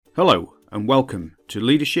Hello and welcome to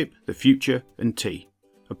Leadership, the Future and Tea,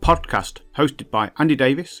 a podcast hosted by Andy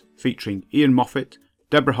Davis featuring Ian Moffat,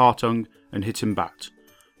 Deborah Hartung and Hiten Bhatt,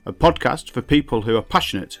 a podcast for people who are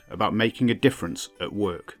passionate about making a difference at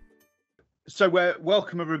work. So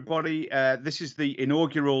welcome everybody. This is the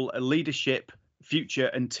inaugural Leadership, Future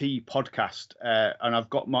and Tea podcast, and I've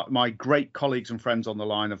got my great colleagues and friends on the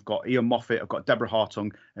line. I've got Ian Moffat, I've got Deborah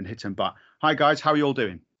Hartung and Hiten Bhatt. Hi guys, how are you all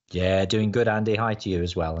doing? Yeah, doing good, Andy. Hi to you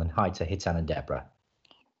as well, and hi to Hiten and Deborah.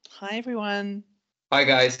 Hi everyone. Hi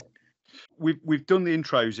guys. We've done the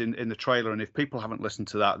intros in the trailer, and if people haven't listened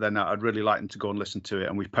to that, then I'd really like them to go and listen to it.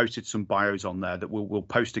 And we've posted some bios on there that we'll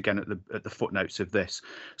post again at the footnotes of this.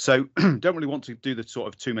 So don't really want to do the sort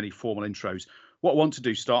of too many formal intros. What I want to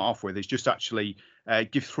do start off with is just actually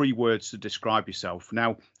give 3 words to describe yourself.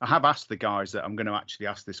 Now, I have asked the guys that I'm going to actually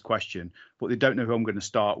ask this question, but they don't know who I'm going to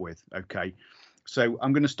start with. Okay. So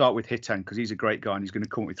I'm going to start with Hiten because he's a great guy and he's going to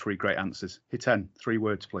come up with 3 great answers. Hiten, 3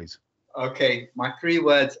 words, please. Okay, my 3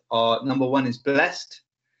 words are: number 1 is blessed,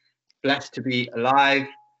 blessed to be alive,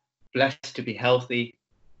 blessed to be healthy,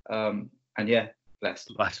 and yeah,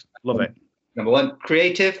 blessed. Love it. Number 1,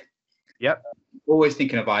 creative. Yep. Always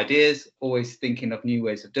thinking of ideas, always thinking of new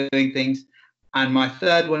ways of doing things. And my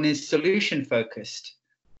 3rd one is solution focused.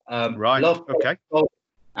 Right. Okay.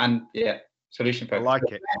 And yeah, solution focused. I like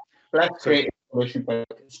it. Blessed, creative, solution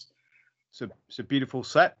focused. It's a beautiful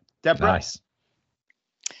set. Deborah. Nice.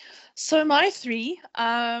 So my 3,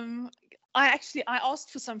 I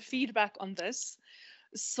asked for some feedback on this.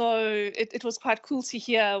 So it was quite cool to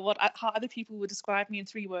hear how other people would describe me in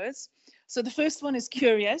 3 words. So the first one is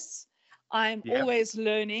curious. I'm always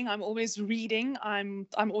learning. I'm always reading. I'm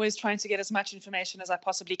always trying to get as much information as I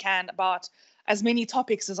possibly can about as many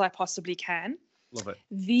topics as I possibly can. Love it.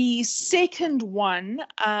 The second one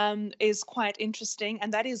is quite interesting,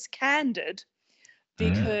 and that is candid,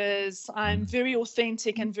 because I'm very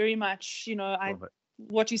authentic and very much,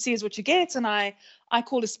 what you see is what you get, and I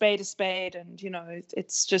call a spade, and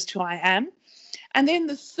it's just who I am. And then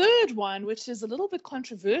the third one, which is a little bit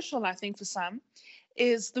controversial, I think, for some,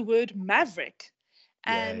 is the word maverick.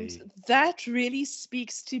 And that really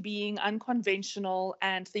speaks to being unconventional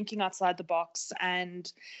and thinking outside the box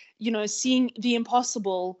and, seeing the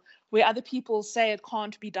impossible where other people say it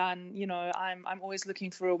can't be done. I'm always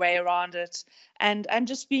looking for a way around it and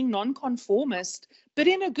just being nonconformist, but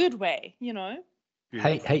in a good way,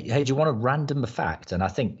 Hey, do you want a random fact? And I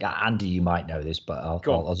think, Andy, you might know this, but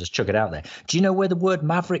I'll just chuck it out there. Do you know where the word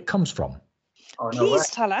maverick comes from? Oh, no Please way.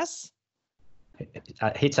 tell us.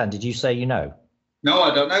 Hiten, did you say you know? No,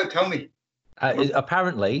 I don't know. Tell me.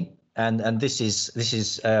 Apparently, and this is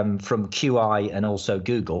from QI and also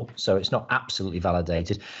Google, so it's not absolutely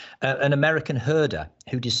validated. An American herder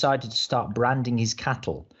who decided to start branding his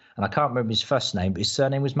cattle, and I can't remember his first name, but his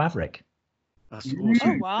surname was Maverick. That's awesome.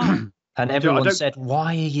 Oh, wow. And everyone said,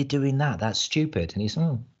 "Why are you doing that? That's stupid." And he's, I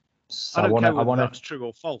don't care whether that's true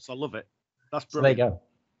or false. I love it. That's brilliant. So there you go.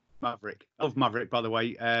 Maverick. I love Maverick, by the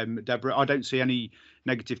way. Deborah, I don't see any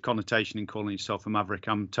negative connotation in calling yourself a Maverick.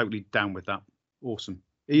 I'm totally down with that. Awesome.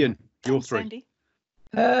 Ian, your 3. Andy.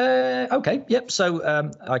 Okay. Yep. So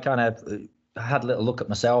I kind of had a little look at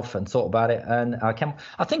myself and thought about it, and I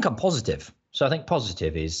think I'm positive. So I think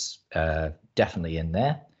positive is definitely in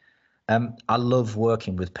there. I love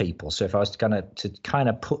working with people. So if I was to kind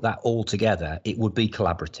of put that all together, it would be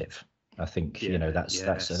collaborative. I think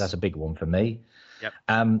that's a big one for me. Yep.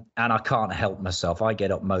 And I can't help myself. I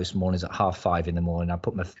get up most mornings at 5:30 in the morning. I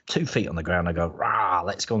put my 2 feet on the ground. I go, rah,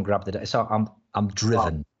 let's go and grab the day. So I'm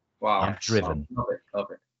driven. Wow. I'm driven.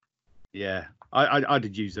 Love it. Yeah. I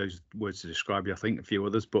did use those words to describe you, I think, a few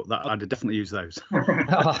others, but I'd definitely use those.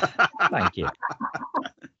 Thank you.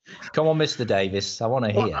 Come on, Mr. Davis. I want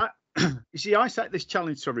to hear. You see, I set this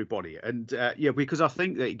challenge to everybody, and because I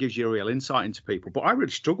think that it gives you a real insight into people. But I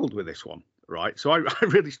really struggled with this one, right? So I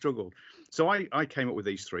really struggled. So I came up with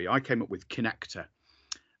these 3. I came up with connector,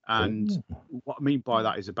 and what I mean by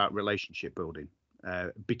that is about relationship building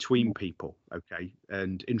between people, okay,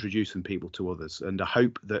 and introducing people to others. And I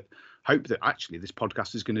hope that actually this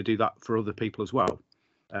podcast is going to do that for other people as well,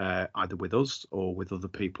 either with us or with other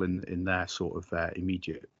people in their sort of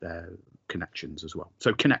immediate connections as well.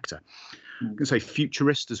 So connector. I'm going to say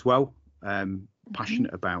futurist as well.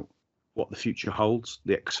 Passionate about what the future holds,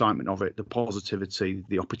 the excitement of it, the positivity,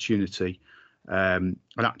 the opportunity, and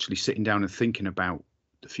actually sitting down and thinking about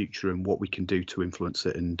the future and what we can do to influence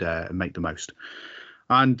it and make the most.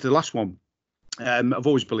 And the last one, I've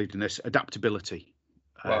always believed in this, adaptability,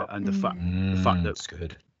 and the fact that that's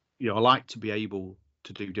good. I like to be able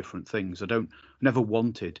to do different things. I never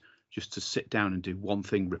wanted just to sit down and do one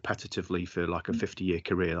thing repetitively for like a 50-year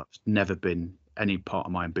career. That's never been any part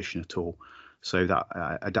of my ambition at all. So that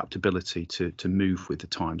adaptability to move with the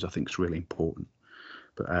times, I think, is really important.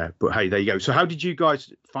 But hey, there you go. So how did you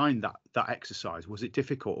guys find that exercise? Was it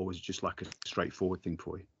difficult, or was it just like a straightforward thing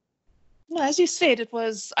for you? No, as you said, it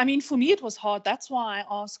was, I mean, for me, it was hard. That's why I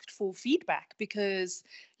asked for feedback, because,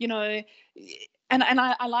 you know, and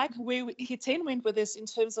I like where Hiten went with this in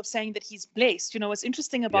terms of saying that he's blessed. You know, what's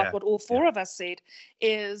interesting about what all four of us said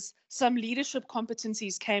is some leadership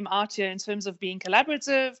competencies came out here in terms of being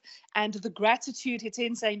collaborative, and the gratitude,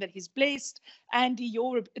 Hiten saying that he's blessed, Andy,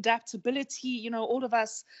 your adaptability, you know, all of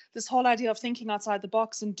us, this whole idea of thinking outside the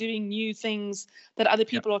box and doing new things that other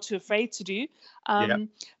people are too afraid to do.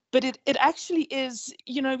 But it actually is,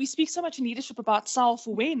 you know, we speak so much in leadership about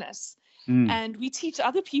self-awareness, and we teach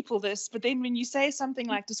other people this. But then when you say something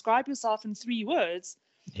like describe yourself in 3 words,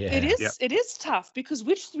 it is tough, because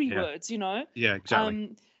which 3 words, you know? Yeah,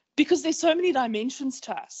 exactly. Because there's so many dimensions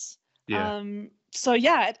to us. So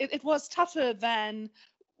yeah, it was tougher than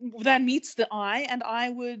meets the eye. And I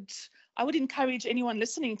would encourage anyone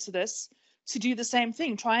listening to this to do the same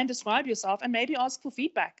thing. Try and describe yourself, and maybe ask for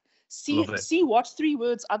feedback. See what 3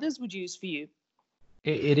 words others would use for you.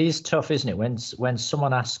 It is tough, isn't it? When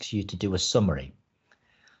someone asks you to do a summary,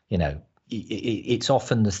 you know, it's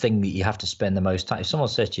often the thing that you have to spend the most time. If someone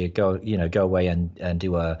says to you, go away and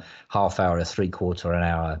do a half hour, a 3/4 an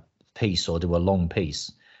hour piece, or do a long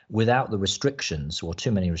piece, without the restrictions or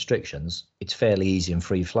too many restrictions, it's fairly easy and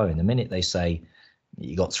free flowing. The minute they say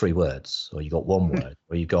you got 3 words, or you got 1 word,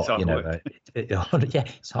 or you got,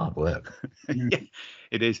 it's hard work. Yeah,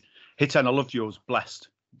 it is. Hiten, I loved yours. Blessed.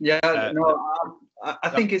 Yeah, I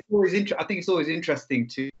think it's always interesting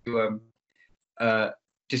to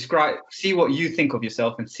describe, see what you think of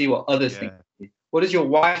yourself, and see what others think. What does your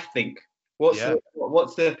wife think? What's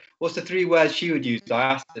the 3 words she would use? I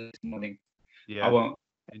asked her this morning. Yeah, I won't.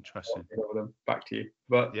 Interesting. Back to you.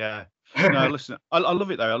 But yeah. No, listen, I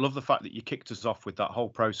love it though. I love the fact that you kicked us off with that whole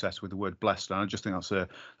process with the word blessed, and I just think that's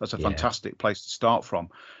a fantastic place to start from.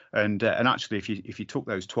 And actually, if you took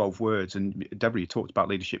those 12 words, and Deborah, you talked about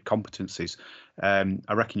leadership competencies,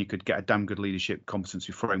 I reckon you could get a damn good leadership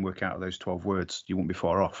competency framework out of those 12 words. You won't be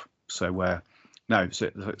far off. So no, it's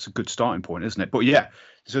a good starting point, isn't it? But yeah,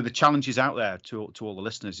 so the challenges out there to all the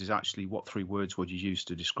listeners is actually, what 3 words would you use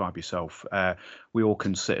to describe yourself? We all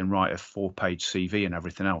can sit and write a 4-page CV and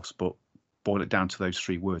everything else, but boil it down to those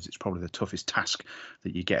 3 words. It's probably the toughest task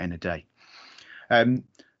that you get in a day.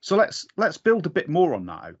 So let's build a bit more on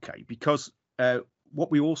that, okay? Because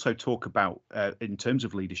what we also talk about in terms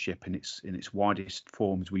of leadership in its widest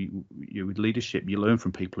forms, with leadership, you learn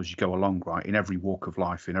from people as you go along, right? In every walk of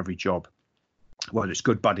life, in every job, whether it's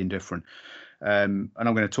good, bad, indifferent. And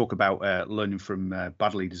I'm going to talk about learning from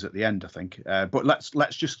bad leaders at the end, I think. But let's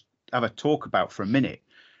just have a talk about for a minute.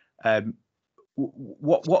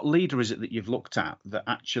 What leader is it that you've looked at that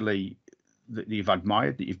actually that you've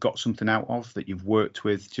admired, that you've got something out of, that you've worked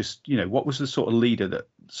with? Just, you know, what was the sort of leader that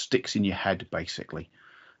sticks in your head, basically?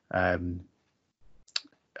 What's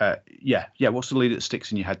the leader that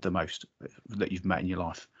sticks in your head the most that you've met in your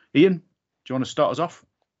life? Ian, do you want to start us off?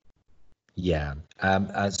 Yeah.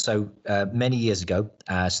 So many years ago,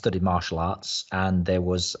 I studied martial arts, and there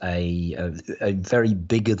was a very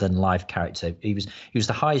bigger than life character. He was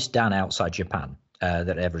the highest Dan outside Japan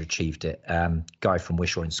that ever achieved it. Guy from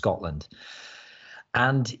Wishaw in Scotland,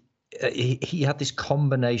 and he had this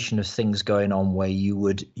combination of things going on where you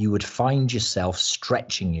would find yourself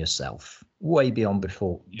stretching yourself way beyond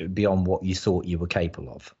what you thought you were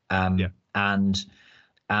capable of.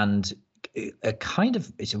 And a kind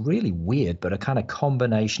of, it's a really weird, but a kind of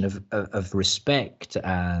combination of respect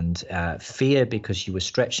and fear, because you were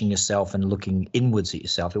stretching yourself and looking inwards at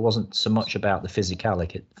yourself. It wasn't so much about the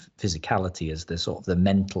physicality as the sort of the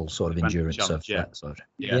mental sort of endurance of that sort of.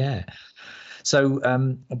 Yeah. So,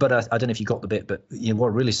 but I don't know if you got the bit, but you know what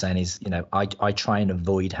I'm really saying is, you know, I try and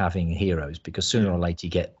avoid having heroes, because sooner or later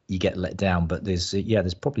you get let down. But there's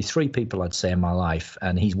probably 3 people I'd say in my life,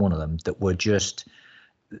 and he's one of them, that were just,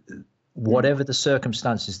 whatever the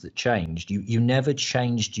circumstances that changed, you never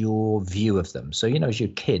changed your view of them. So, you know, as you're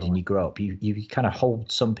a kid and you grow up, you kind of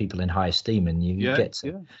hold some people in high esteem, and you get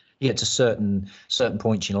to certain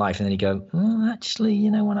points in life, and then you go, actually,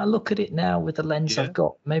 you know, when I look at it now with the lens I've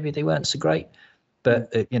got, maybe they weren't so great.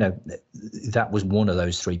 But you know, that was one of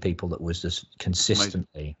those 3 people that was just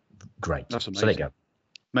consistently great. That's amazing. So there you go.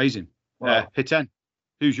 Amazing. Wow. Hiten,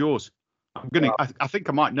 who's yours? I think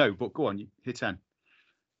I might know, but go on, Hiten.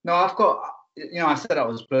 No, I've got, you know, I said I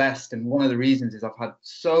was blessed, and one of the reasons is I've had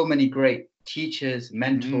so many great teachers,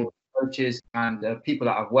 mentors, coaches and people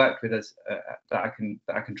that I've worked with that I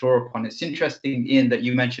can draw upon. It's interesting, Ian, that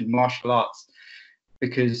you mentioned martial arts,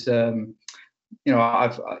 because I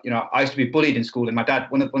used to be bullied in school, and my dad,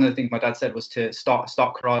 one of the things my dad said was to start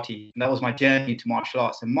karate, and that was my journey into martial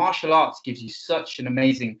arts. And martial arts gives you such an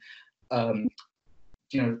amazing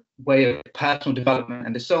way of personal development,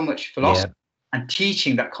 and there's so much philosophy and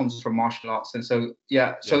teaching that comes from martial arts. And so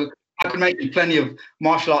so I can mention plenty of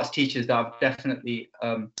martial arts teachers that have definitely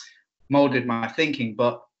molded my thinking.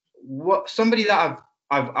 But somebody that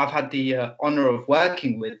I've had the honor of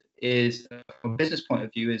working with is, from a business point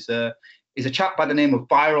of view, is a chap by the name of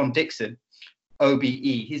Byron Dixon, OBE.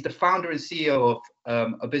 He's the founder and CEO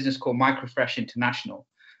of a business called Microfresh International.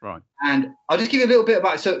 Right. And I'll just give you a little bit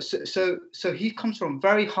about it. So he comes from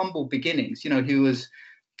very humble beginnings. He was,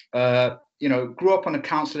 grew up on a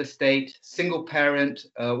council estate, single parent,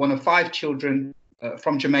 one of 5 children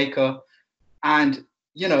from Jamaica. And,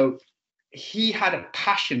 he had a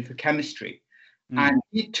passion for chemistry. And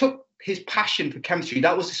he took his passion for chemistry.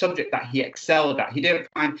 That was the subject that he excelled at. He didn't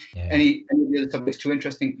find any of the other subjects too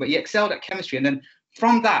interesting, but he excelled at chemistry. And then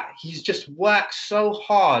from that, he's just worked so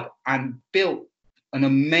hard and built an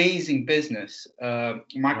amazing business,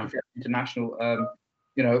 Microfresh International,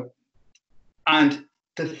 And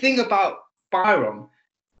the thing about Byron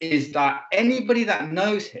is that anybody that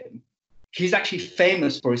knows him, he's actually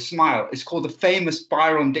famous for his smile. It's called the famous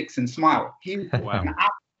Byron Dixon smile. He's an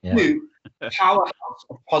absolute powerhouse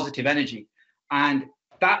of positive energy. And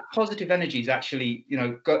that positive energy is actually,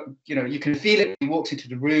 you can feel it when he walks into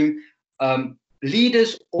the room.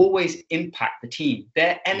 Leaders always impact the team.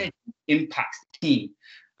 Their energy impacts the team.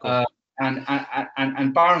 Cool.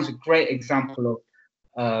 And Byron's a great example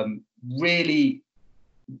of really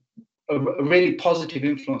a really positive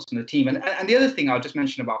influence on the team. And the other thing I'll just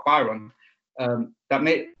mention about Byron that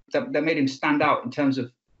made him stand out in terms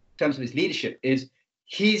of his leadership is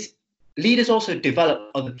leaders also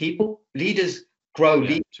develop other people. Leaders grow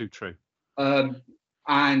leaders. Too true.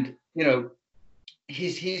 And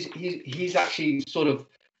he's actually sort of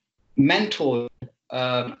mentored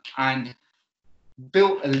and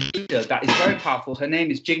built a leader that is very powerful. Her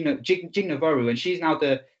name is Jigna Voru, and she's now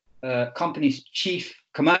the company's chief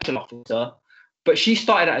commercial officer. But she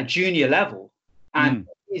started at a junior level, and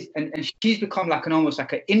she's become almost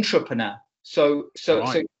like an intrapreneur. So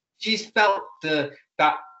she's felt that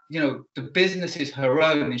the business is her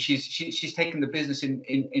own, and she's taken the business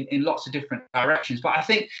in lots of different directions. But I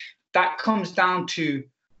think that comes down to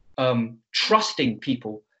trusting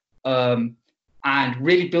people and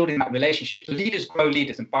really building that relationship. So leaders grow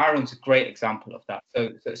leaders, and Byron's a great example of that.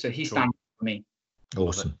 So he stands for me.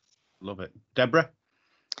 Awesome. Love it. Deborah?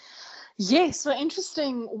 Yes, so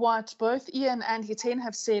interesting what both Ian and Hiten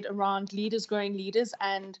have said around leaders growing leaders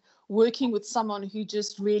and working with someone who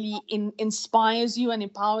just really inspires you and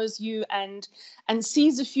empowers you and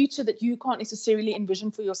sees a future that you can't necessarily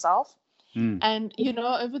envision for yourself. And,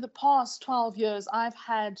 over the past 12 years, I've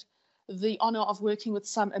had the honor of working with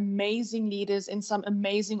some amazing leaders in some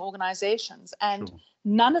amazing organizations. And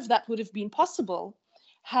none of that would have been possible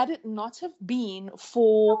had it not have been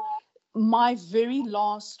for my very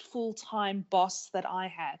last full-time boss that I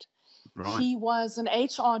had. Right. He was an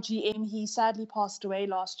HR GM. He sadly passed away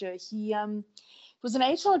last year. He was an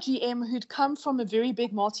HR GM who'd come from a very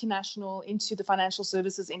big multinational into the financial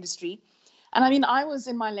services industry. And I was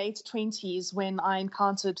in my late 20s when I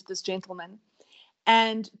encountered this gentleman,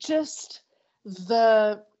 and just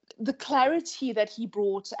the clarity that he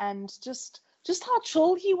brought, and just how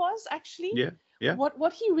chill he was, actually. Yeah.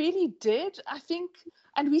 What he really did, I think,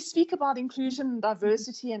 and we speak about inclusion and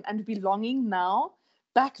diversity and belonging now.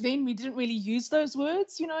 Back then, we didn't really use those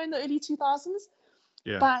words, in the early 2000s.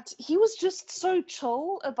 Yeah. But he was just so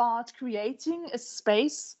chill about creating a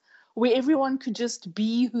space where everyone could just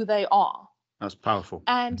be who they are. That's powerful.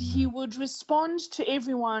 And he would respond to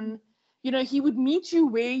everyone. He would meet you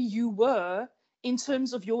where you were in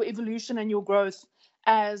terms of your evolution and your growth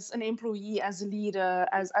as an employee, as a leader,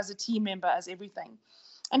 as a team member, as everything.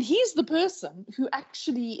 And he's the person who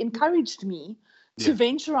actually encouraged me to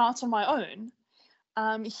venture out on my own.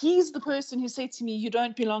 He's the person who said to me, you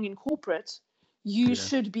don't belong in corporate. You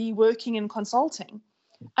should be working in consulting.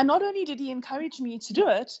 And not only did he encourage me to do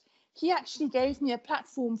it, he actually gave me a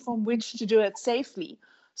platform from which to do it safely.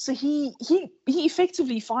 So he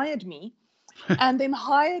effectively fired me and then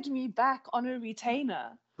hired me back on a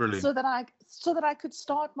retainer. Brilliant. so that I could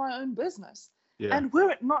start my own business. Yeah. And were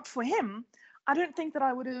it not for him, I don't think that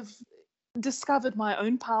I would have discovered my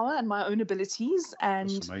own power and my own abilities. And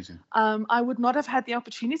that's amazing. I would not have had the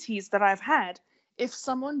opportunities that I've had if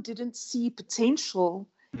someone didn't see potential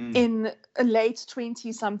in a late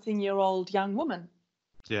 20-something-year-old young woman.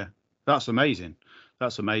 Yeah, that's amazing.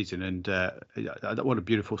 That's amazing, and what a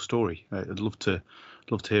beautiful story. I'd love to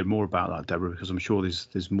hear more about that, Deborah, because I'm sure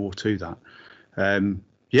there's more to that.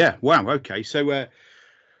 Yeah, wow. Okay, so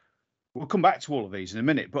we'll come back to all of these in a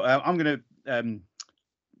minute, but I'm going to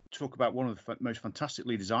talk about one of the most fantastic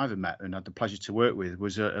leaders I ever met and had the pleasure to work with.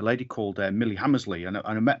 Was a lady called Millie Hammersley, and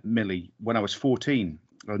I met Millie when I was 14,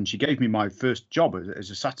 and she gave me my first job as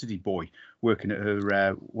a Saturday boy working at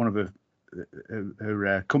her one of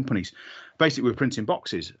her companies. Basically, we were printing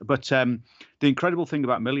boxes. But the incredible thing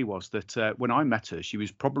about Millie was that when I met her, she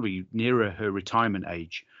was probably nearer her retirement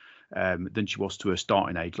age than she was to her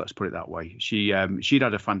starting age. Let's put it that way. She'd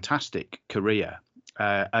had a fantastic career,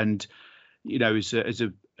 and you know,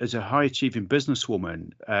 as a high achieving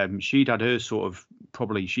businesswoman, she'd had her sort of,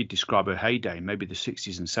 probably she'd describe her heyday, maybe the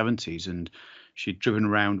 60s and 70s, and she'd driven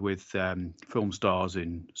around with film stars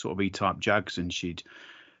in sort of E-type Jags, and she'd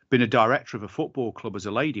been a director of a football club as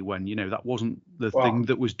a lady when, you know, that wasn't the thing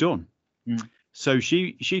that was done. So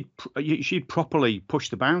she'd properly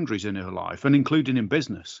pushed the boundaries in her life, and including in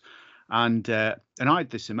business. And I had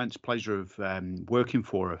this immense pleasure of working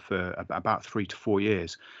for her for about 3 to 4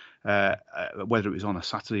 years, whether it was on a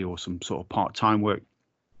Saturday or some sort of part-time work.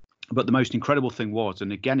 But the most incredible thing was,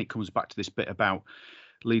 and again, it comes back to this bit about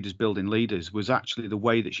leaders building leaders, was actually the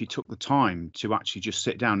way that she took the time to actually just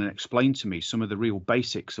sit down and explain to me some of the real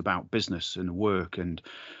basics about business and work, and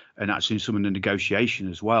actually some of the negotiation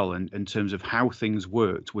as well, and in terms of how things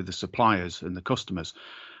worked with the suppliers and the customers.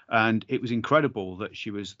 And it was incredible that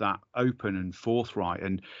she was that open and forthright.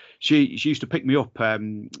 And she used to pick me up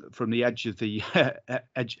from the edge of the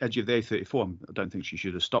edge of the A34. I don't think she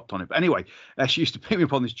should have stopped on it, but anyway, she used to pick me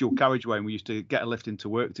up on this dual carriageway, and we used to get a lift into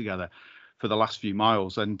work together for the last few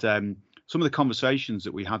miles. And some of the conversations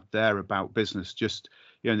that we had there about business, just,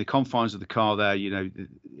 you know, in the confines of the car there, you know,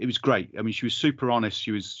 it was great. I mean, she was super honest.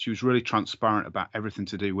 She was really transparent about everything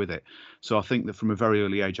to do with it. So I think that from a very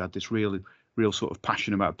early age, I had this real sort of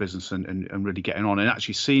passion about business and really getting on, and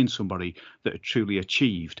actually seeing somebody that had truly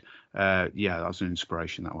achieved. Yeah, that was an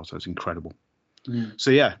inspiration. That was incredible. So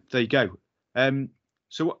yeah, there you go.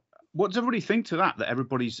 So what does everybody think to that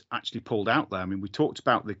everybody's actually pulled out there? I mean, we talked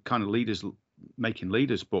about the kind of leaders making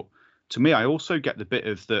leaders, but to me, I also get the bit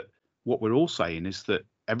of that. What we're all saying is that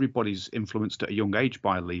everybody's influenced at a young age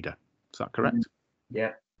by a leader. Is that correct?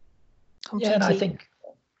 Yeah. Completely. Yeah, and I think,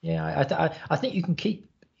 I think you can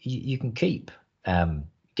keep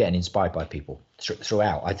getting inspired by people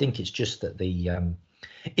throughout. I think it's just that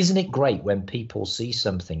isn't it great when people see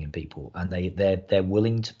something in people and they're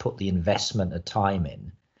willing to put the investment of time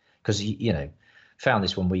in? Because you know, found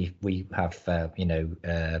this when we have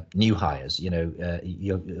new hires, you know,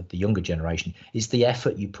 the younger generation. It's the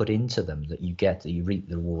effort you put into them that you reap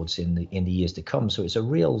the rewards in the years to come. So it's a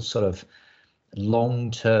real sort of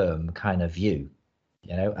long-term kind of view,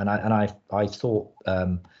 you know. And I thought,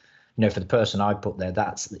 you know, for the person I put there,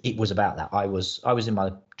 it was about that. I was in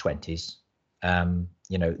my 20s.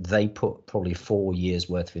 You know, they put probably 4 years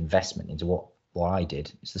worth of investment into what I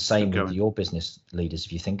did. It's the same with your business leaders.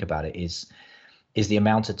 If you think about it, is the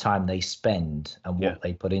amount of time they spend and what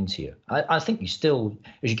they put into you. I think you still,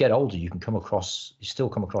 as you get older, you still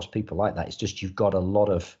come across people like that. It's just you've got a lot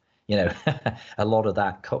of, you know, a lot of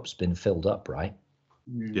that cup's been filled up, right?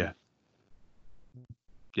 Yeah,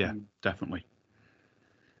 definitely.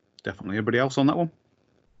 Anybody else on that one?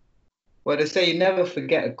 Well, they say you never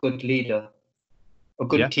forget a good leader, a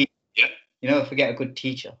good teacher. You never forget a good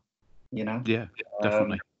teacher, you know? Yeah,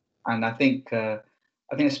 definitely. And I think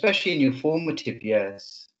especially in your formative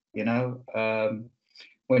years, you know,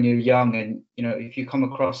 when you're young, and, you know, if you come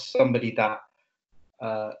across somebody that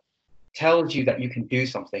tells you that you can do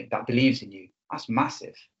something, that believes in you, that's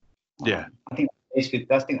massive. Yeah. I think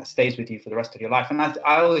that stays with you for the rest of your life. And I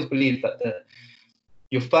always believe that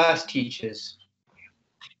your first teachers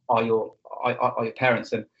are your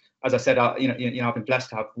parents. And as I said, you know, I've been blessed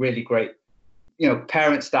to have really great, you know,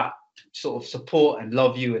 parents that sort of support and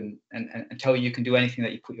love you and tell you can do anything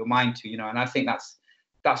that you put your mind to, you know. And I think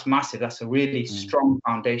that's massive. That's a really strong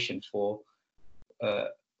foundation for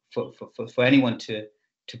anyone to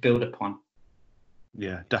build upon.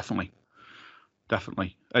 Yeah, definitely.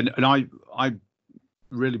 And I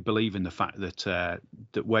really believe in the fact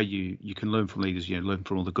that where you can learn from leaders, you know, learn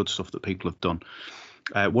from all the good stuff that people have done.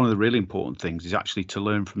 One of the really important things is actually to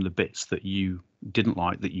learn from the bits that you didn't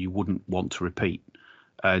like, that you wouldn't want to repeat.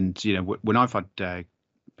 And, you know, when I've had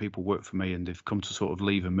people work for me and they've come to sort of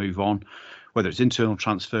leave and move on, whether it's internal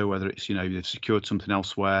transfer, whether it's, you know, they've secured something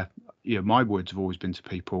elsewhere, you know, my words have always been to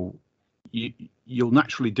people, you'll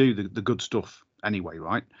naturally do the good stuff anyway,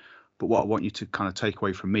 right? But what I want you to kind of take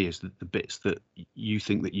away from me is the bits that you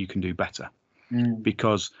think that you can do better,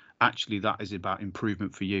 because actually that is about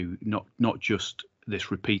improvement for you, not just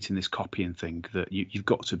this repeating, this copying thing. That you've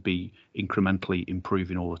got to be incrementally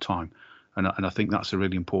improving all the time, and I think that's a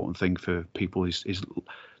really important thing for people is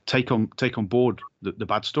take on board the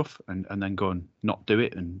bad stuff and then go and not do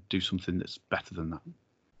it and do something that's better than that.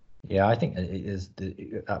 Yeah, I think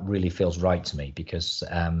that really feels right to me, because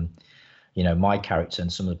my character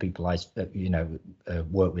and some of the people I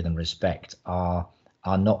work with and respect are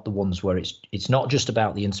not the ones where it's not just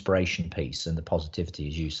about the inspiration piece and the positivity,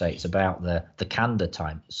 as you say. It's about the candor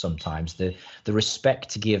time, sometimes the respect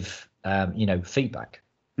to give feedback,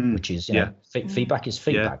 which is feedback is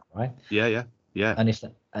feedback, right? Yeah.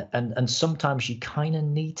 And sometimes you kind of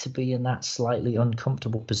need to be in that slightly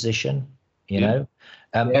uncomfortable position,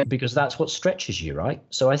 because that's what stretches you, right?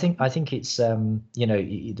 So I think it's the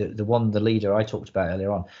leader I talked about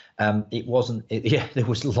earlier on, there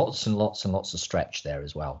was lots and lots and lots of stretch there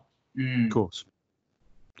as well. Of course.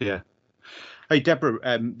 Yeah. Hey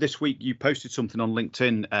Deborah, this week you posted something on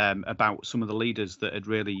LinkedIn about some of the leaders that had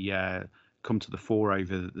really come to the fore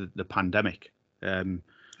over the pandemic.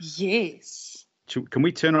 Yes. Can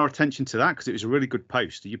we turn our attention to that, because it was a really good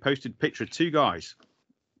post? You posted a picture of two guys.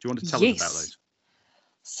 Do you want to tell us about those?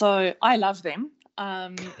 So I love them.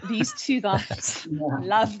 These two guys,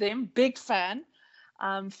 love them. Big fan.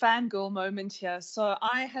 Fangirl moment here. So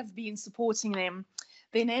I have been supporting them.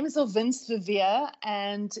 Their names are Vince Vivier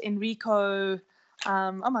and Enrico.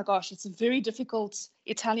 Oh my gosh, it's a very difficult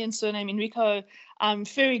Italian surname, Enrico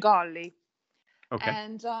Ferrigalli. Okay.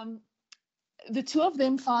 And the two of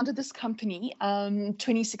them founded this company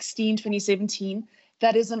 2016, 2017,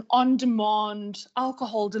 that is an on-demand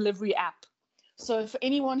alcohol delivery app. So for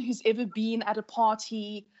anyone who's ever been at a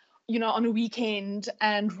party, on a weekend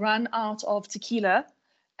and run out of tequila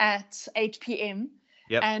at 8 p.m.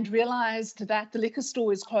 and realized that the liquor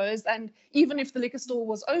store is closed, and even if the liquor store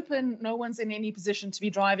was open, no one's in any position to be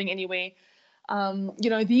driving anywhere.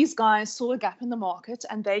 These guys saw a gap in the market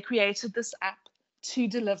and they created this app to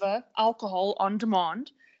deliver alcohol on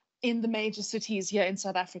demand in the major cities here in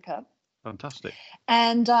South Africa. Fantastic.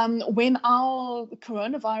 And when our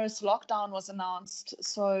coronavirus lockdown was announced,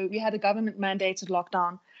 so we had a government mandated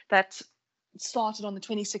lockdown that started on the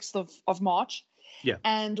 26th of March. Yeah.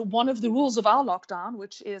 And one of the rules of our lockdown,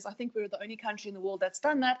 which is, I think we're the only country in the world that's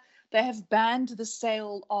done that, they have banned the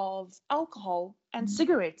sale of alcohol and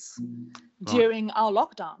cigarettes during our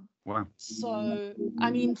lockdown. Wow. So,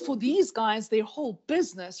 for these guys, their whole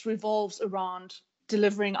business revolves around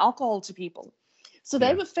delivering alcohol to people. So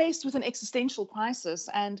they were faced with an existential crisis,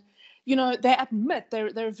 and they admit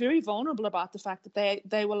they're very vulnerable about the fact that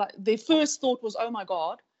they were like, their first thought was, oh my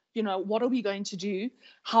God, what are we going to do?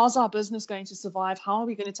 How's our business going to survive? How are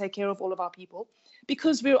we going to take care of all of our people?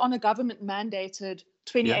 Because we're on a government mandated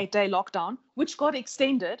 28-day lockdown, which got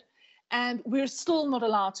extended, and we're still not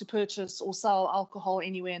allowed to purchase or sell alcohol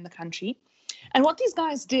anywhere in the country. And what these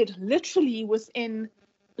guys did literally within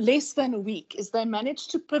less than a week is they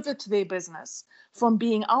managed to pivot their business from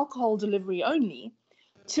being alcohol delivery only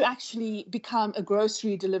to actually become a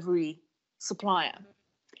grocery delivery supplier.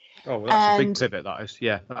 Oh, well, that's a big pivot, that is.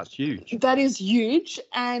 Yeah, that's huge. That is huge.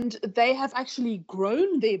 And they have actually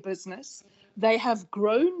grown their business. They have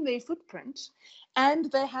grown their footprint,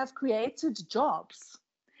 and they have created jobs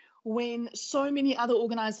when so many other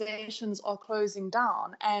organizations are closing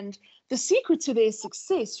down. And the secret to their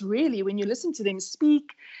success, really, when you listen to them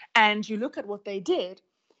speak and you look at what they did,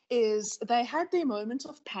 is they had their moment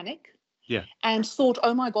of panic and thought,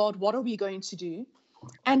 oh my God, what are we going to do?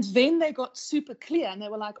 And then they got super clear and they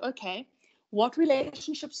were like, okay, what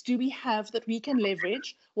relationships do we have that we can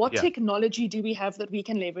leverage? What technology do we have that we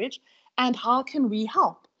can leverage? And how can we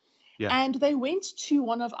help? And they went to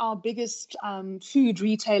one of our biggest food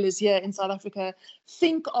retailers here in South Africa.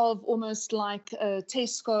 Think of almost like a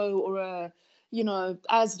Tesco or a,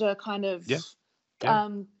 Asda kind of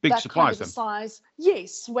big that suppliers kind of then. Size.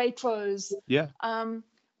 Yes, Waitrose.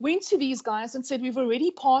 Went to these guys and said, we've already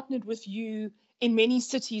partnered with you in many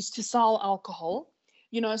cities to sell alcohol.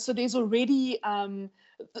 So there's already a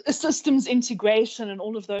systems integration and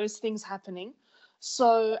all of those things happening.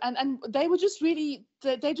 So, and they were just really,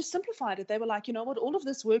 they just simplified it. They were like, you know what, all of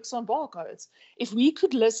this works on barcodes. If we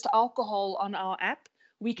could list alcohol on our app,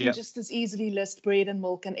 we can just as easily list bread and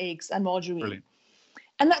milk and eggs and margarine. Brilliant.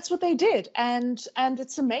 And that's what they did. And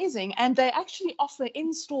it's amazing. And they actually offer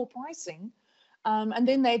in-store pricing. And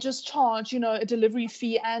then they just charge, a delivery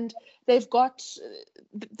fee. And they've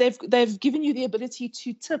given you the ability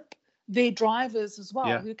to tip their drivers as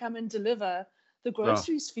well, who come and deliver the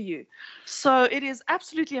groceries for you. So it is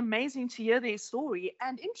absolutely amazing to hear their story.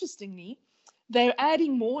 And interestingly, they're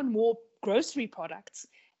adding more and more grocery products.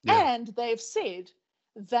 And they've said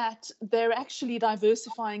that they're actually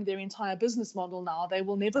diversifying their entire business model now. They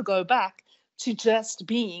will never go back to just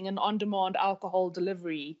being an on-demand alcohol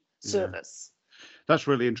delivery service. That's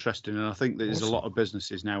really interesting, and I think there's a lot of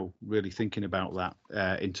businesses now really thinking about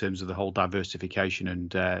that in terms of the whole diversification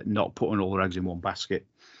and not putting all their eggs in one basket.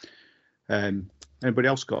 Anybody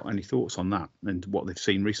else got any thoughts on that and what they've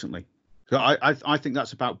seen recently? So I think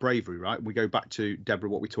that's about bravery, right? We go back to Deborah,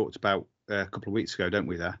 what we talked about a couple of weeks ago, don't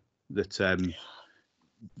we? That's a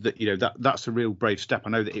real brave step. I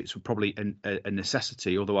know that it's probably a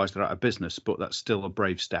necessity, otherwise they're out of business, but that's still a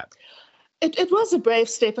brave step. It was a brave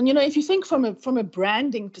step. And, if you think from a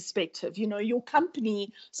branding perspective, your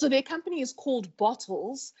company, so their company is called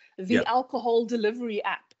Bottles, the alcohol delivery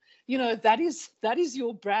app. That is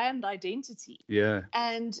your brand identity. Yeah.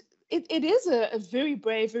 And it is a very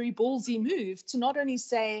brave, very ballsy move to not only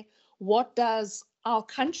say, what does our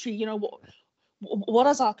country, what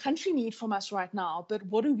does our country need from us right now, but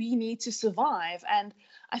what do we need to survive? And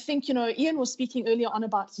I think, Ian was speaking earlier on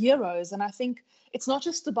about heroes, and I think it's not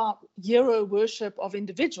just about hero worship of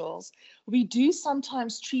individuals. We do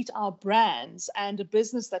sometimes treat our brands and a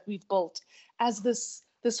business that we've built as this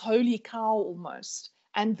holy cow almost,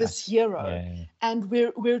 and this hero. Yeah. And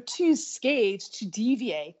we're too scared to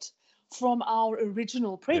deviate from our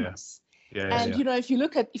original premise. And if you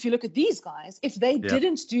look at these guys, if they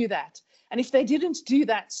didn't do that, and if they didn't do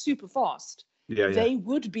that super fast, they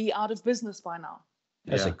would be out of business by now.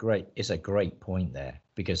 It's a great point there,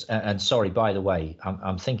 because and sorry, by the way,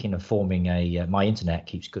 I'm thinking of forming my internet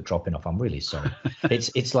keeps dropping off. I'm really sorry.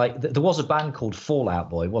 It's like there was a band called Fall Out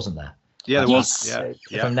Boy, wasn't there? Yeah, there was.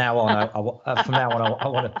 Yeah. From now on, I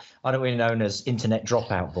want to be known as Internet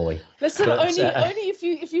Dropout Boy. Listen, only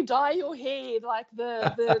if you dye your hair like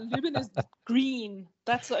the luminous green,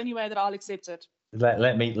 that's the only way that I'll accept it.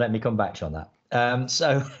 Let me come back to you on that.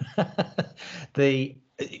 So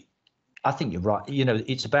I think you're right.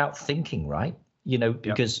 It's about thinking, right?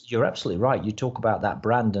 Because you're absolutely right. You talk about that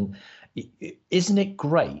brand, and isn't it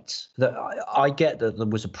great that I get that there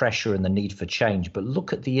was a pressure and the need for change, but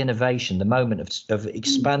look at the innovation, the moment of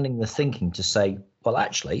expanding the thinking to say, well,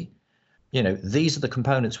 actually, these are the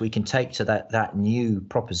components we can take to that new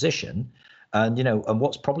proposition. And, and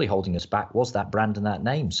what's probably holding us back was that brand and that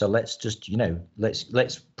name. So let's just,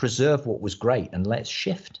 let's preserve what was great and let's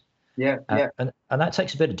shift. Yeah. And that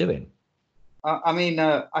takes a bit of doing. I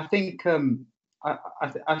think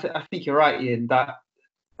I think you're right, Ian, that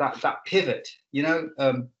pivot,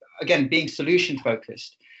 again, being solution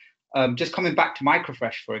focused, just coming back to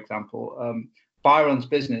Microfresh, for example, Byron's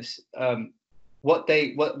business, the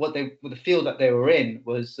field that they were in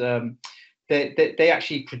was, they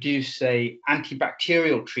actually produce a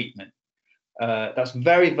antibacterial treatment that's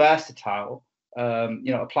very versatile,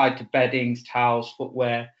 applied to beddings, towels,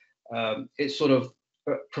 footwear. It sort of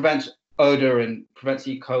prevents odor and prevents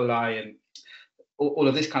E. coli and all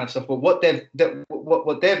of this kind of stuff. But what they've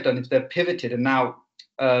done is they've pivoted, and now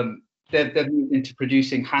they've moved into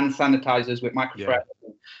producing hand sanitizers with Microfresh.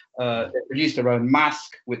 They produced their own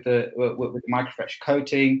mask with the Microfresh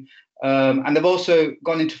coating. And they've also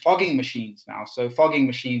gone into fogging machines now. So fogging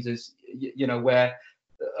machines is, where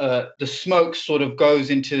the smoke sort of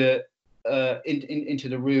goes into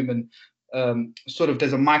the room and sort of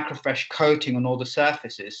there's a Microfresh coating on all the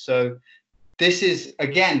surfaces. So this is,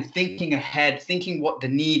 again, thinking ahead, thinking what the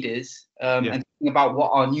need is, and thinking about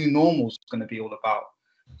what our new normal is going to be all about.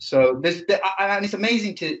 So and it's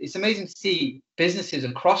amazing to see businesses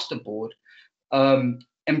across the board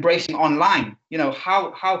embracing online.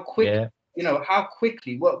 How quick, how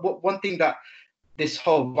quickly. What one thing that this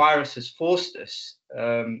whole virus has forced us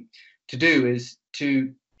to do is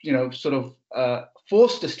to sort of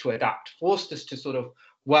forced us to adapt, forced us to sort of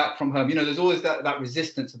work from home. There's always that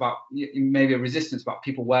resistance about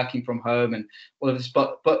people working from home and all of this,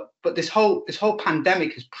 but this whole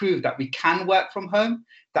pandemic has proved that we can work from home,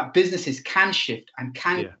 that businesses can shift and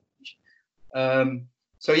can change.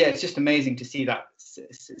 So it's just amazing to see that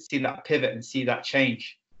pivot and see that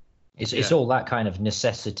change. It's all that kind of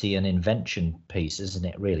necessity and invention piece, isn't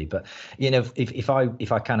it, really? But if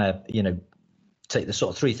I kind of take the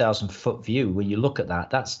sort of 3,000 foot view, when you look at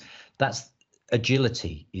that, that's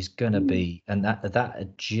agility is going to be, and that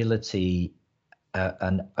agility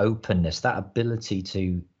and openness, that ability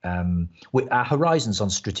to our horizons on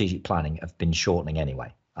strategic planning have been shortening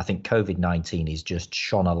anyway. I think COVID-19 has just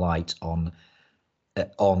shone a light on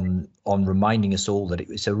reminding us all that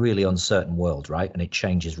it's a really uncertain world, right? And it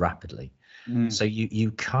changes rapidly. So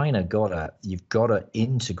you kind of you've gotta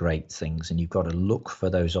integrate things, and you've got to look for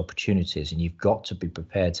those opportunities, and you've got to be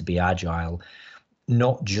prepared to be agile,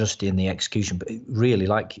 not just in the execution, but really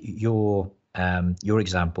like your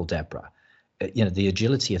example, Deborah. The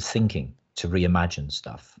agility of thinking to reimagine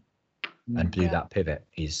stuff and do that pivot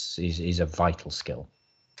is a vital skill.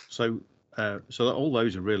 So all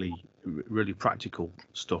those are really, really practical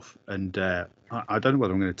stuff. And I don't know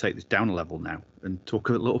whether I'm going to take this down a level now and talk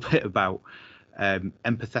a little bit about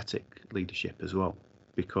empathetic leadership as well,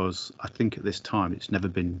 because I think at this time it's never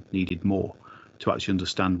been needed more to actually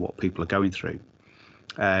understand what people are going through.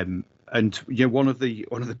 And one of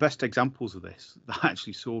the best examples of this that I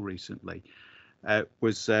actually saw recently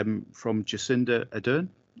was from Jacinda Ardern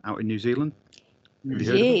out in New Zealand.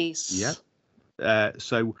 Yes. Yeah.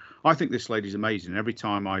 So I think this lady's amazing. Every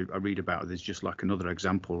time I read about her, there's just like another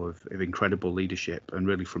example of incredible leadership and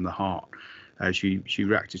really from the heart. She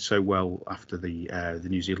reacted so well after the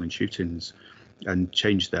New Zealand shootings and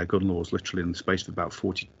changed their gun laws literally in the space of about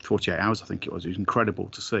 48 hours, I think it was. It was incredible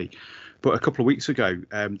to see. But a couple of weeks ago,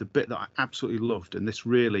 the bit that I absolutely loved, and this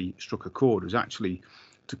really struck a chord, was actually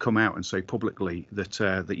to come out and say publicly that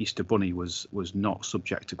the Easter Bunny was not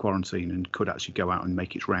subject to quarantine and could actually go out and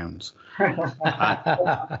make its rounds.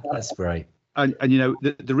 That's great. And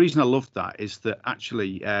the reason I loved that is that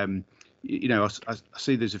actually, I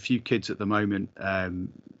see there's a few kids at the moment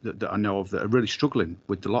that I know of that are really struggling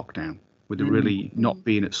with the lockdown, with the really not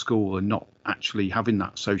being at school and not actually having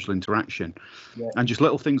that social interaction. And just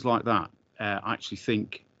little things like that. I actually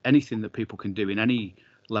think anything that people can do in any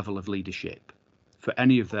level of leadership for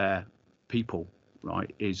any of their people,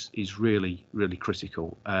 right, is really, really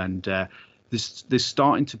critical. And there's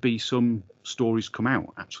starting to be some stories come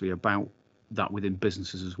out actually about that within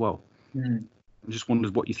businesses as well. I just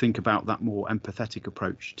wondered what you think about that more empathetic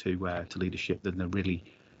approach to leadership than the really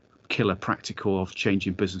killer practical of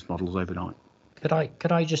changing business models overnight.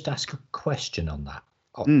 Could I just ask a question on that?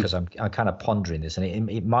 Because I'm kind of pondering this, and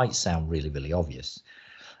it might sound really, really obvious,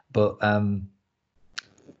 but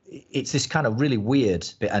it's this kind of really weird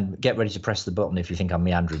bit, and get ready to press the button if you think I'm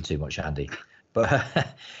meandering too much, Andy. But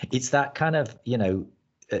it's that kind of,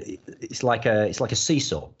 it's like a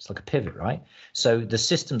seesaw. It's like a pivot, right? So the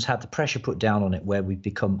system's had the pressure put down on it where we've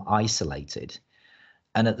become isolated,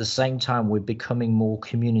 and at the same time we're becoming more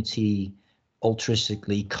community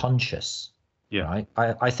altruistically conscious. Yeah. Right.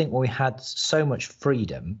 I think when we had so much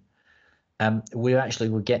freedom, we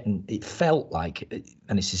were getting, it felt like,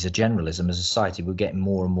 and this is a generalism, as a society, we're getting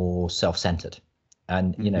more and more self-centered.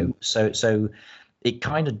 And, so it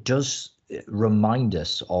kind of does remind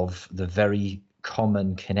us of the very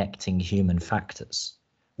common connecting human factors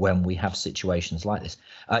when we have situations like this.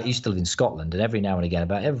 I used to live in Scotland, and every now and again,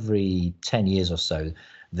 about every 10 years or so,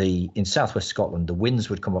 in southwest Scotland, the winds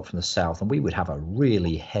would come up from the south and we would have a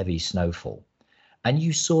really heavy snowfall. And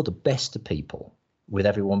you saw the best of people with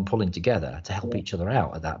everyone pulling together to help each other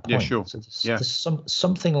out at that point. Yeah, sure. So there's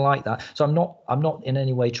something like that. So I'm not in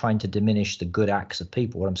any way trying to diminish the good acts of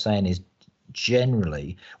people. What I'm saying is,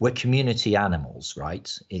 generally, we're community animals,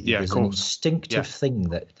 right? There's an instinctive thing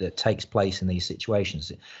that takes place in these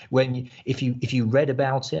situations. If you read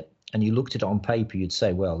about it and you looked at it on paper, you'd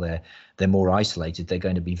say, well, they're more isolated. They're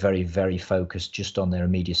going to be very, very focused just on their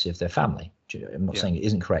immediacy of their family. I'm not saying it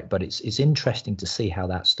isn't correct, but it's interesting to see how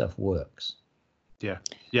that stuff works.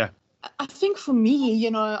 Yeah. I think for me,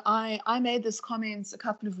 I made this comment a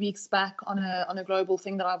couple of weeks back on a global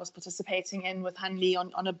thing that I was participating in with Hanley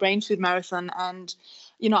on a brain food marathon. And,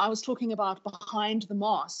 I was talking about behind the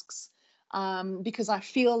masks, because I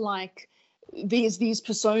feel like there's these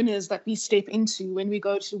personas that we step into when we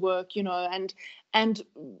go to work, and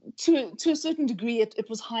to a certain degree, it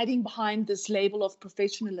was hiding behind this label of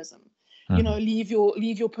professionalism. Leave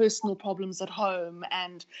your personal problems at home,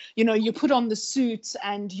 and you put on the suit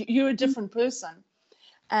and you're a different person.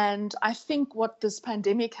 And I think what this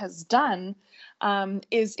pandemic has done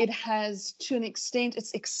is it has, to an extent,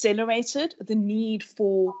 it's accelerated the need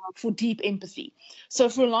for deep empathy. So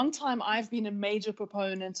for a long time, I've been a major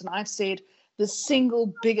proponent, and I've said the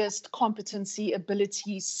single biggest competency,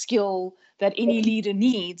 ability, skill that any leader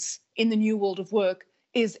needs in the new world of work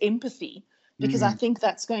is empathy, because I think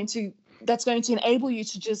that's going to enable you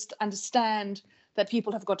to just understand that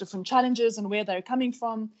people have got different challenges and where they're coming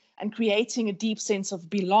from, and creating a deep sense of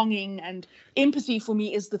belonging. And empathy for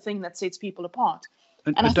me is the thing that sets people apart.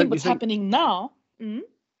 And I think what's happening now. I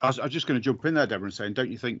was just going to jump in there, Deborah, and saying,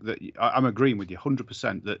 don't you think that I'm agreeing with you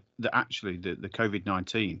 100% that actually the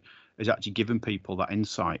COVID-19 is actually giving people that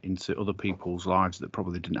insight into other people's lives that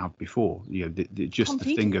probably didn't have before. The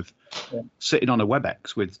Completely. thing of sitting on a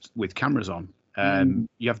WebEx with cameras on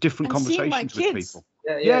You have different And seeing my conversations with kids. people.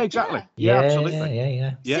 Yeah, Exactly. Yeah, Absolutely.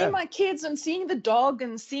 yeah. Seeing my kids and seeing the dog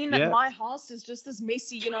and seeing that Yeah. my house is just as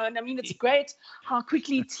messy, you know. And I mean, it's great how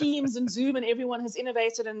quickly Teams and Zoom and everyone has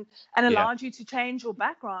innovated and allowed you to change your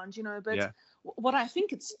background, you know. But what I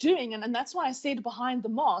think it's doing, and that's why I said behind the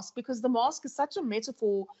mask, because the mask is such a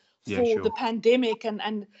metaphor for the pandemic and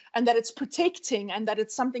that it's protecting and that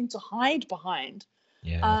it's something to hide behind.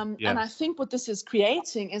 And I think what this is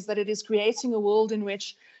creating is that it is creating a world in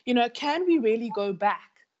which, you know, can we really go back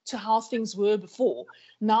to how things were before?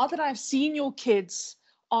 Now that I've seen your kids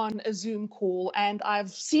on a Zoom call and I've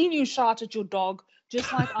seen you shout at your dog,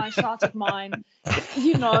 just like I shout at mine,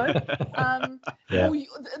 you know, or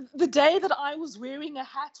the day that I was wearing a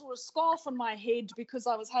hat or a scarf on my head because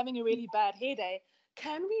I was having a really bad headache,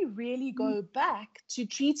 can we really go back to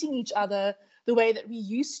treating each other the way that we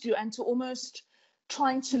used to, and to almost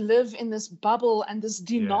trying to live in this bubble and this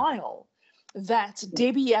denial that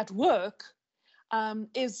Debbie at work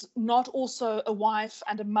is not also a wife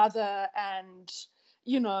and a mother and,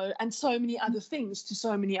 you know, and so many other things to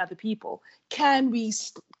so many other people? Can we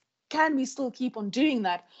still keep on doing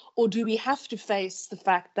that, or do we have to face the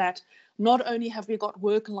fact that not only have we got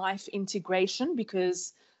work-life integration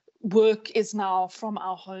because work is now from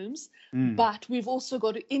our homes, but we've also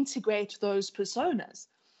got to integrate those personas?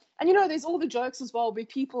 And, you know, there's all the jokes as well where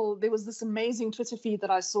there was this amazing Twitter feed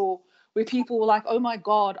that I saw where people were like, oh my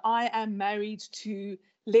God, I am married to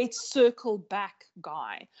let's circle back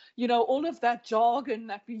guy. You know, all of that jargon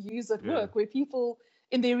that we use at work, where people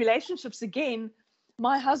in their relationships, again,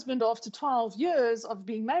 my husband, after 12 years of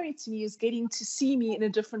being married to me, is getting to see me in a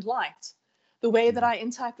different light. The way that I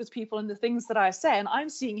interact with people and the things that I say, and I'm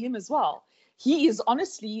seeing him as well. He's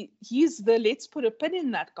the let's put a pin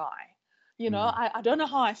in that guy. You know, I don't know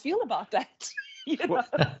how I feel about that. You know?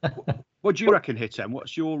 What do you reckon, Hitem?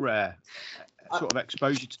 What's your sort of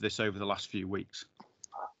exposure to this over the last few weeks?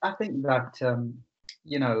 I think that,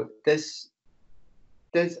 you know,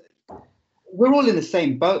 we're all in the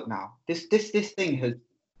same boat now. This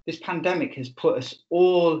pandemic has put us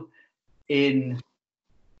all in,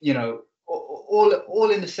 you know, all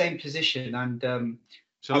in the same position. And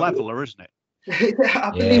it's a leveler, isn't it?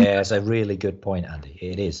 It's a really good point, Andy.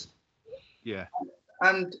 It is. Yeah.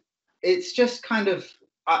 And it's just kind of,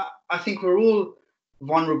 I think we're all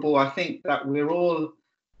vulnerable. I think that we're all,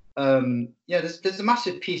 there's a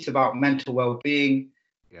massive piece about mental well-being,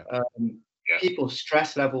 people's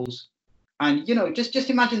stress levels. And, you know, just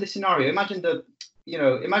imagine the scenario. Imagine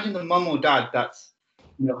the mum or dad that's,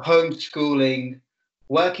 you know, homeschooling,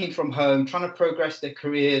 working from home, trying to progress their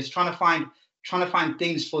careers, trying to find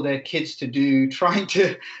things for their kids to do, trying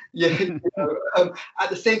to, at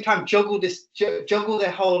the same time juggle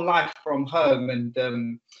their whole life from home,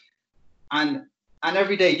 and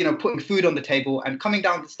every day, you know, putting food on the table and coming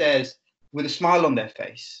down the stairs with a smile on their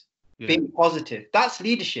face, being positive. That's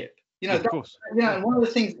leadership. You know, of course. You know, and one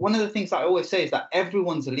of the things I always say is that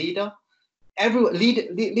everyone's a leader.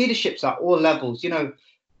 Leaderships at all levels. You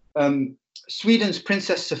know, Sweden's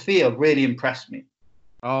Princess Sophia really impressed me.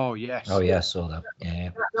 Oh yes. Oh yeah, I saw that. Yeah.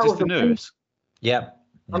 Is this the nurse? Yeah.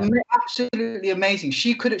 Absolutely amazing.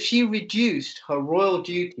 She reduced her royal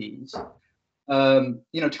duties, you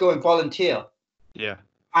know, to go and volunteer. Yeah.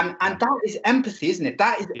 And that is empathy, isn't it?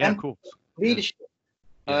 That is of course. Leadership.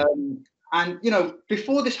 Yeah. And you know,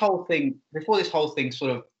 before this whole thing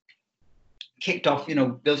sort of kicked off, you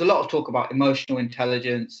know, there was a lot of talk about emotional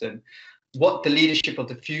intelligence and what the leadership of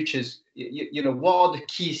the futures, you know, what are the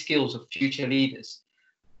key skills of future leaders.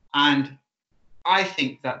 And I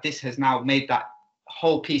think that this has now made that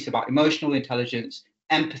whole piece about emotional intelligence,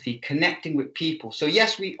 empathy, connecting with people. So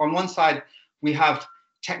yes, on one side, we have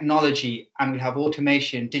technology and we have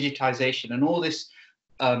automation, digitization, and all this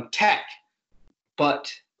tech.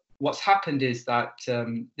 But what's happened is that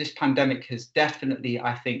this pandemic has definitely,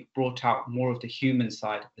 I think, brought out more of the human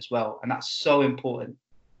side as well. And that's so important.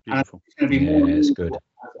 Beautiful. And it's going to be more it's good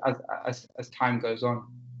as time goes on.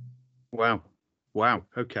 Wow.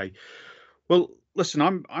 Okay. Well, listen,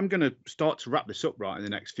 I'm going to start to wrap this up right in the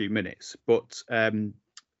next few minutes, but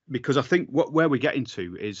because I think where we're getting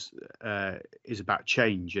to is about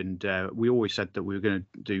change, and we always said that we were going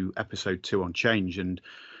to do episode 2 on change, and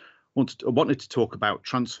wanted to talk about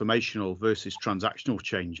transformational versus transactional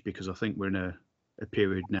change, because I think we're in a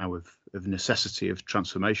period now of necessity of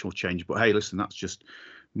transformational change. But hey, listen, that's just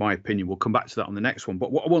my opinion. We'll come back to that on the next one.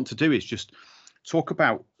 But what I want to do is just talk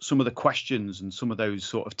about some of the questions and some of those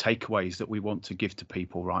sort of takeaways that we want to give to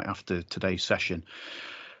people right after today's session.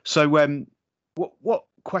 So what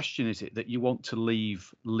question is it that you want to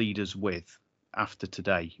leave leaders with after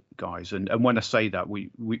today, guys. And when I say that,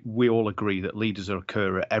 we all agree that leaders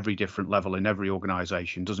occur at every different level in every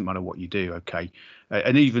organisation. Doesn't matter what you do, okay?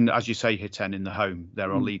 And even as you say, Hiten, in the home,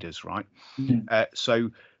 there are leaders, right?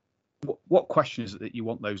 So, what question is it that you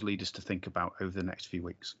want those leaders to think about over the next few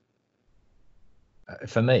weeks?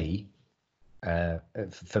 For me, a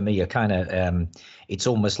kind of it's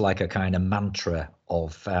almost like a kind of mantra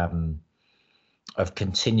of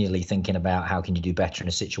continually thinking about how can you do better in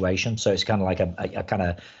a situation. So it's kind of like a kind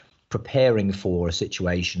of preparing for a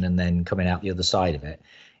situation and then coming out the other side of it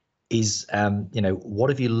is, what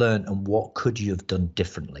have you learned and what could you have done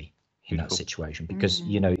differently in that situation? Because,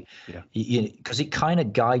 because it kind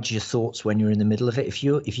of guides your thoughts when you're in the middle of it. If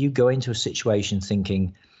you go into a situation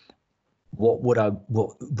thinking,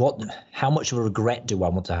 how much of a regret do I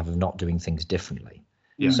want to have of not doing things differently?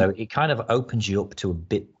 Yeah. So it kind of opens you up to a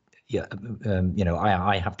bit.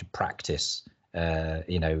 I have to practice,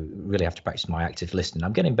 really have to practice my active listening.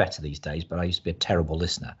 I'm getting better these days, but I used to be a terrible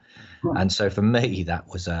listener. And so for me, that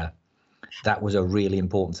was a really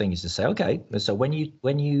important thing, is to say, okay, so when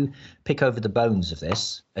you pick over the bones of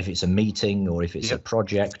this, if it's a meeting or if it's a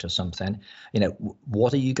project or something,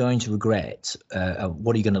 what are you going to regret?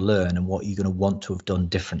 What are you going to learn, and what are you going to want to have done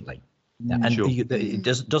differently? And sure. It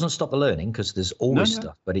doesn't stop the learning, because there's always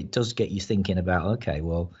stuff, but it does get you thinking about, okay,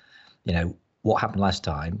 well, what happened last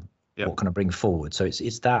time? Yep. What can I bring forward? So it's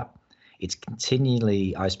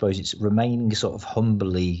continually, I suppose, it's remaining sort of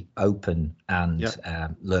humbly open and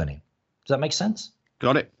learning. Does that make sense?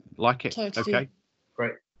 Got it. Like it. Totally. Okay.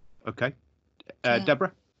 Great. Okay.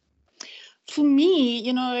 Deborah? For me,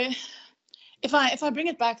 if I bring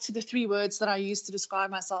it back to the 3 words that I used to describe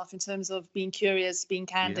myself in terms of being curious, being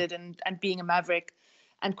candid, and being a maverick,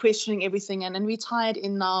 and questioning everything, and we tie it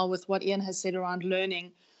in now with what Ian has said around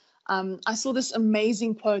learning. I saw this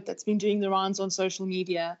amazing quote that's been doing the rounds on social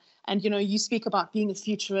media, and you speak about being a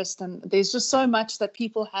futurist, and there's just so much that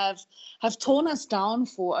people have torn us down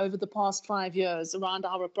for over the past 5 years around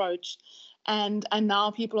our approach, and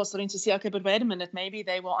now people are starting to see, okay, but wait a minute, maybe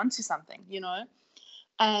they were onto something,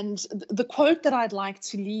 And the quote that I'd like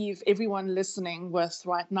to leave everyone listening with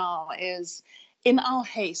right now is, in our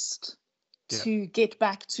haste to get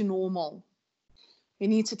back to normal, we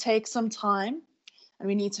need to take some time, and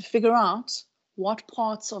we need to figure out what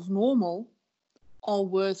parts of normal are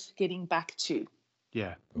worth getting back to.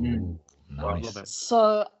 Yeah. Ooh, nice. Love it.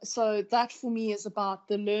 So that for me is about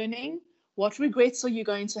the learning. What regrets are you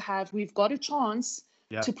going to have? We've got a chance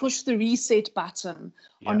to push the reset button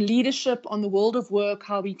on leadership, on the world of work,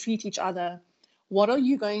 how we treat each other. What are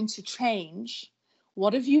you going to change?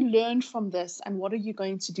 What have you learned from this? And what are you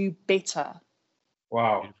going to do better?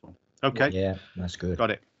 Wow. Beautiful. Okay. Yeah, that's good. Got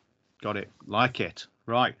it. Like it.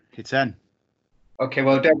 Right. Hiten. Okay.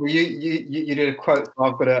 Well, Deborah, you did a quote. So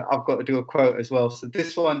I've got to do a quote as well. So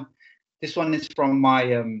this one is from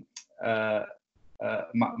my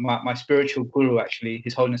my spiritual guru, actually,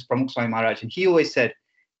 His Holiness Pramukh Swami Maharaj, and he always said,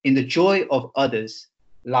 "In the joy of others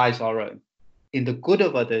lies our own. In the good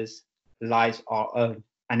of others lies our own.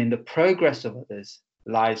 And in the progress of others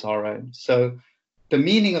lies our own." So the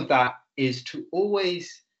meaning of that is to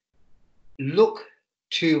always look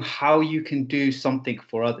to how you can do something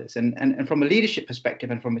for others. And from a leadership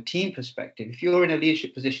perspective and from a team perspective, if you're in a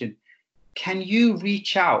leadership position, can you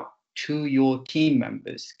reach out to your team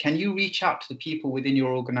members? Can you reach out to the people within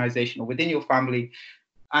your organization or within your family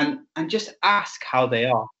and just ask how they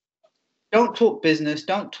are? Don't talk business.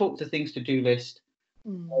 Don't talk the things to do list.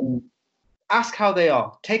 Ask how they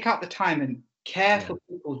are. Take out the time and care for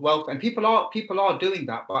people's welfare. And people are doing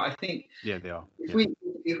that. But I think they are. If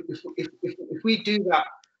we do that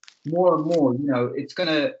more and more, it's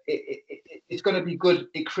gonna be good.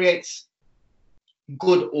 It creates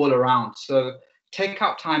good all around. So take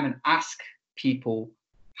out time and ask people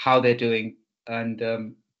how they're doing. And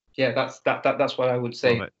that's what I would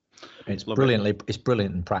say. It's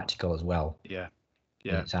brilliant and practical as well. Yeah.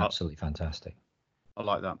 It's absolutely fantastic. I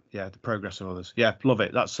like that. Yeah, the progress of others. Yeah, love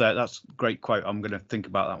it. That's a great quote. I'm going to think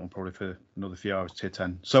about that one probably for another few hours, Tier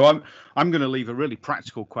 10. So I'm going to leave a really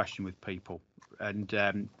practical question with people, and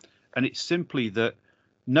it's simply that,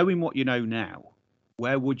 knowing what you know now,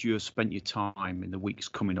 where would you have spent your time in the weeks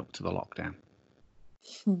coming up to the lockdown?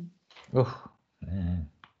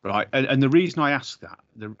 Right, and the reason I ask that,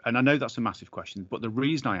 and I know that's a massive question, but the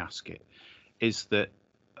reason I ask it is that,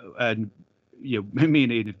 and me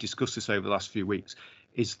and Ian have discussed this over the last few weeks,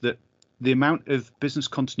 is that the amount of business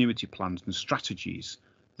continuity plans and strategies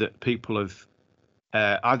that people have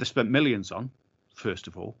either spent millions on, first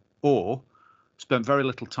of all, or spent very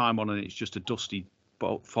little time on, and it's just a dusty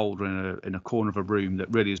folder in a corner of a room that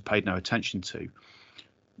really is paid no attention to.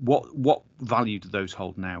 what value do those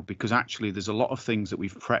hold now? Because actually, there's a lot of things that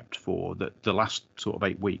we've prepped for that the last sort of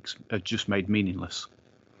 8 weeks have just made meaningless.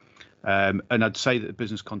 And I'd say that the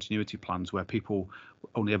business continuity plans, where people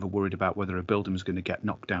only ever worried about whether a building was going to get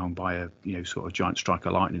knocked down by a sort of giant strike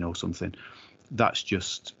of lightning or something, that's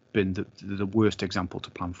just been the worst example to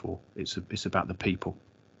plan for. It's about the people,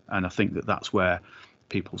 and I think that that's where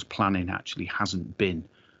people's planning actually hasn't been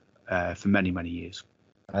for many years.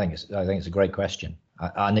 I think it's a great question.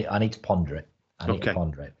 I need to ponder it.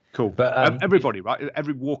 Cool. But everybody, right?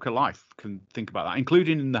 Every walk of life can think about that,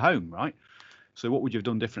 including in the home, right? So what would you have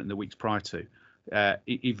done different in the weeks prior to?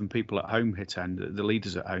 Even people at home, Hiten, the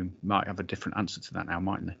leaders at home might have a different answer to that now,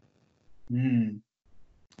 mightn't they?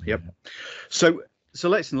 Yep. So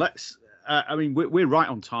let's. I mean, we're right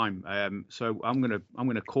on time. So I'm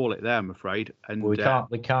gonna call it there, I'm afraid. And we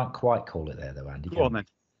can't quite call it there though, Andy. Go on then.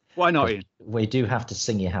 Why not, Ian? We do have to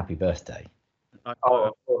sing you happy birthday. I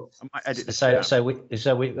might edit this so we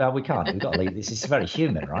can't. We've got to leave. This is very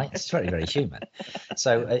human, right? It's very human.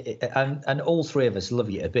 So and all three of us love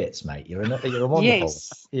you to bits, mate. You're a wonderful.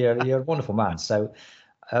 Yes. You're a wonderful man. So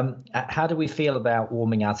how do we feel about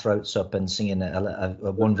warming our throats up and singing a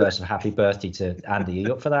one verse of happy birthday to Andy? Are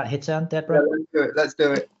you up for that, Hiten, Deborah? Yeah, let's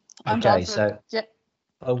do it. Okay, so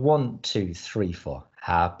 1, 2, 3, 4.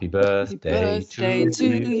 Happy birthday to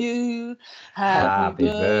you. Happy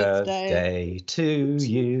birthday to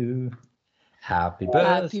you. Happy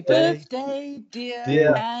birthday,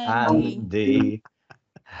 dear Andy.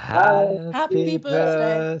 Happy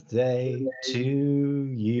birthday to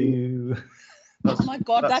you. Oh my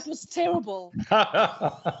God, that was terrible.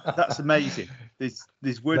 That's amazing.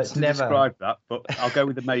 There's words to describe that, but I'll go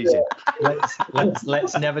with amazing.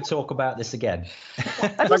 Let's never talk about this again.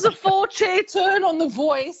 That was a 4-chair turn on the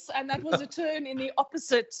voice, and that was a turn in the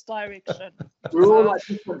opposite direction. We're all like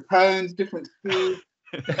different tones, different speeds.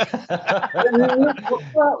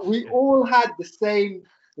 We all had the same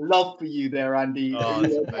love for you there, Andy. Oh,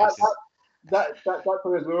 that's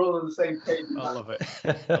because we're all on the same page. I love it.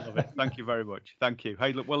 Thank you very much. Thank you.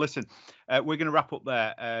 Hey, look, well, listen, we're going to wrap up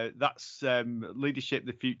there. That's leadership,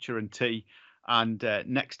 the future, and tea. And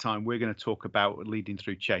next time we're going to talk about leading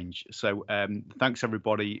through change. So thanks,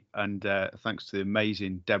 everybody. And thanks to the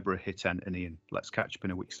amazing Deborah, Hiten, and Ian. Let's catch up in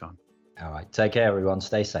a week's time. All right. Take care, everyone.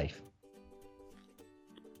 Stay safe.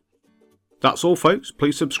 That's all, folks.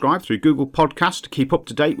 Please subscribe through Google Podcasts to keep up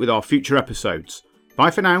to date with our future episodes. Bye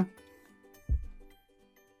for now.